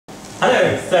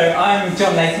Hello, so I'm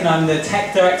John Leighton, I'm the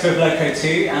Tech Director of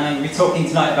Loco2, and I'm going to be talking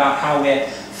tonight about how we're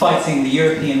fighting the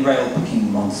European rail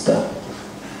booking monster.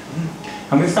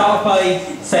 I'm going to start off by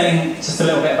saying just a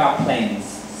little bit about planes.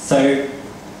 So,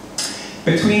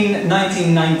 between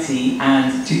 1990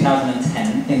 and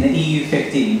 2010, in the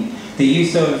EU15, the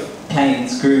use of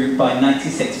planes grew by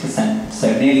 96%,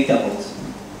 so nearly doubled.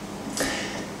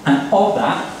 And of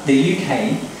that, the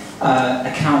UK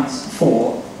accounts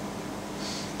for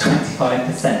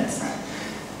 25%.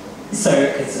 So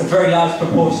it's a very large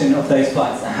proportion of those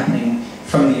flights that are happening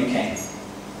from the UK.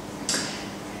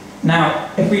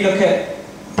 Now, if we look at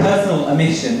personal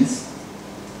emissions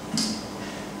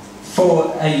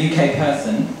for a UK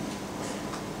person,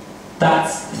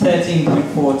 that's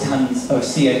 13.4 tonnes of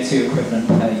CO2 equivalent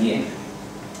per year.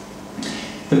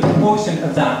 The proportion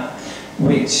of that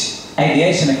which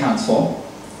aviation accounts for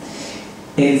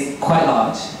is quite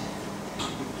large.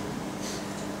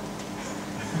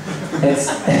 It's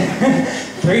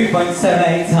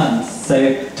 3.78 tonnes,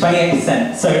 so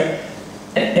 28%. So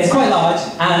it's quite large,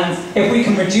 and if we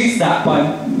can reduce that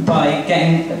by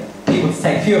getting people to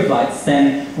take fewer flights,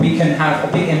 then we can have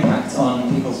a big impact on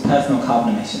people's personal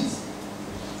carbon emissions.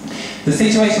 The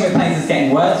situation with planes is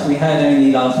getting worse. We heard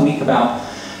only last week about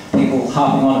people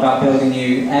harping on about building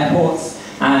new airports,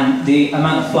 and the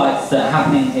amount of flights that are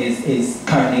happening is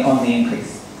currently on the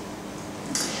increase.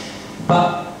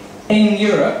 But in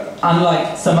Europe,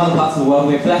 unlike some other parts of the world,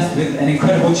 we're blessed with an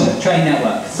incredible train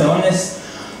network. So on this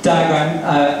diagram,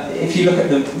 if you look at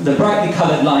the brightly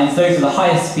coloured lines, those are the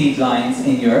highest speed lines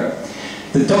in Europe.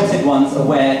 The dotted ones are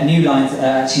where new lines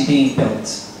are actually being built.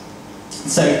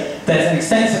 So there's an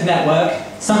extensive network,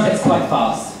 some of it's quite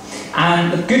fast.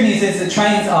 And the good news is that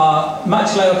trains are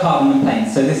much lower carbon than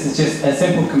planes. So this is just a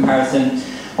simple comparison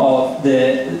of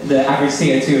the average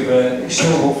CO2 of a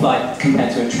short-haul flight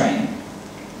compared to a train.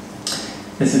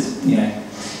 This is,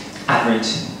 average.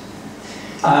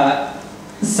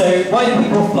 So why do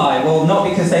people fly? Well, not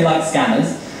because they like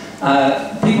scanners.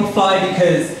 People fly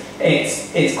because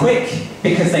it's quick,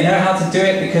 because they know how to do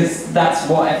it, because that's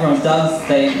what everyone does.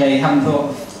 They haven't thought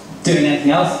of doing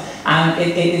anything else, and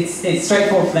it's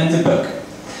straightforward for them to book.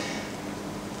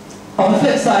 On the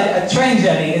flip side, a train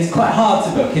journey is quite hard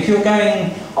to book. If you're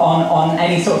going on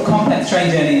any sort of complex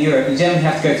train journey in Europe, you generally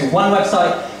have to go to one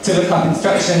website to look up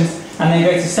instructions, and then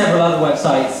go to several other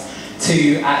websites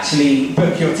to actually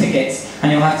book your tickets,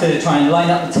 and you'll have to try and line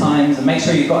up the times and make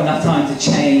sure you've got enough time to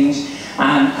change,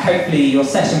 and hopefully your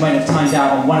session won't have timed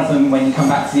out on one of them when you come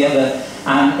back to the other,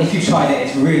 and if you've tried it,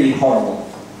 it's really horrible.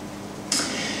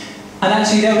 And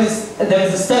actually there was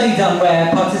a study done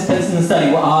where participants in the study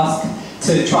were asked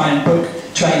to try and book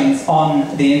trains on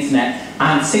the internet,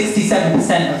 and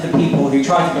 67% of the people who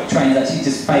tried to book trains actually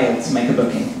just failed to make a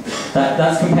booking.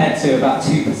 That's compared to about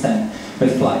 2%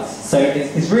 with flights. So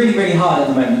it's really, really hard at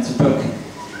the moment to book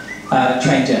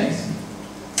train journeys.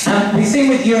 And we've seen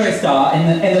with Eurostar,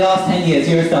 in the last 10 years,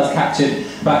 Eurostar's captured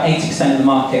about 80% of the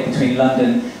market between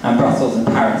London and Brussels and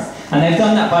Paris. And they've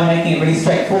done that by making it really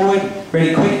straightforward,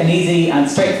 really quick and easy and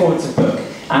straightforward to book.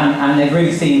 And they've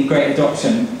really seen great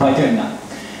adoption by doing that.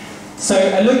 So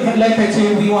at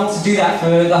Loco2, we want to do that for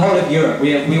the whole of Europe.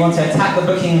 We want to attack the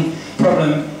booking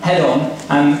problem head on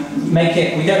and make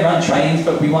it, we don't run trains,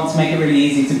 but we want to make it really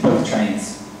easy to book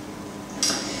trains.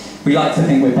 We like to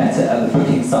think we're better at the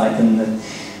booking side than the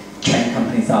train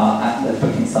companies are at the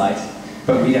booking side,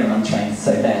 but we don't run trains,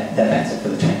 so they're better for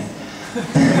the trains.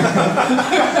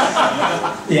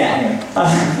 Yeah, anyway.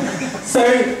 So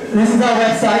this is our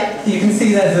website. You can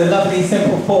see there's a lovely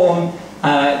simple form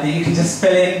that you can just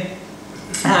fill in,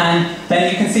 and then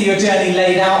you can see your journey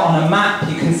laid out on a map.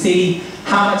 You can see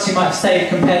how much you might save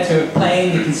compared to a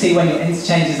plane. You can see when your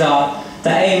interchanges are. The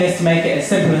aim is to make it as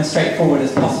simple and straightforward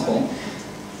as possible.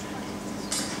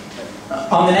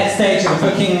 On the next stage of the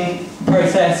booking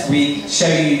process, we show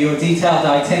you your detailed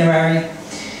itinerary.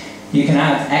 You can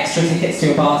add extra tickets to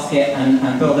your basket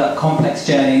and build up complex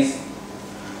journeys.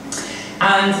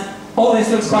 And all this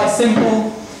looks quite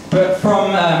simple, but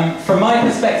from my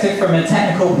perspective, from a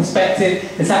technical perspective,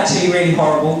 it's actually really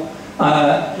horrible.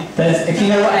 If you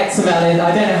know what XML is,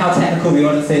 I don't know how technical the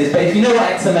audience is, but if you know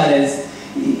what XML is,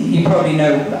 you probably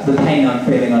know the pain I'm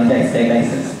feeling on a day-to-day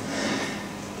basis.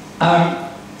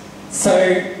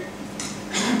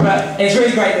 But it's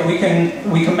really great that we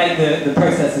can make the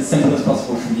process as simple as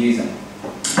possible for the user.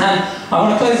 And I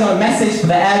want to close on a message for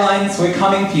the airlines. We're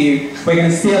coming for you. We're going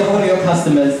to steal all your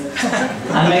customers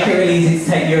and make it really easy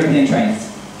to take European trains.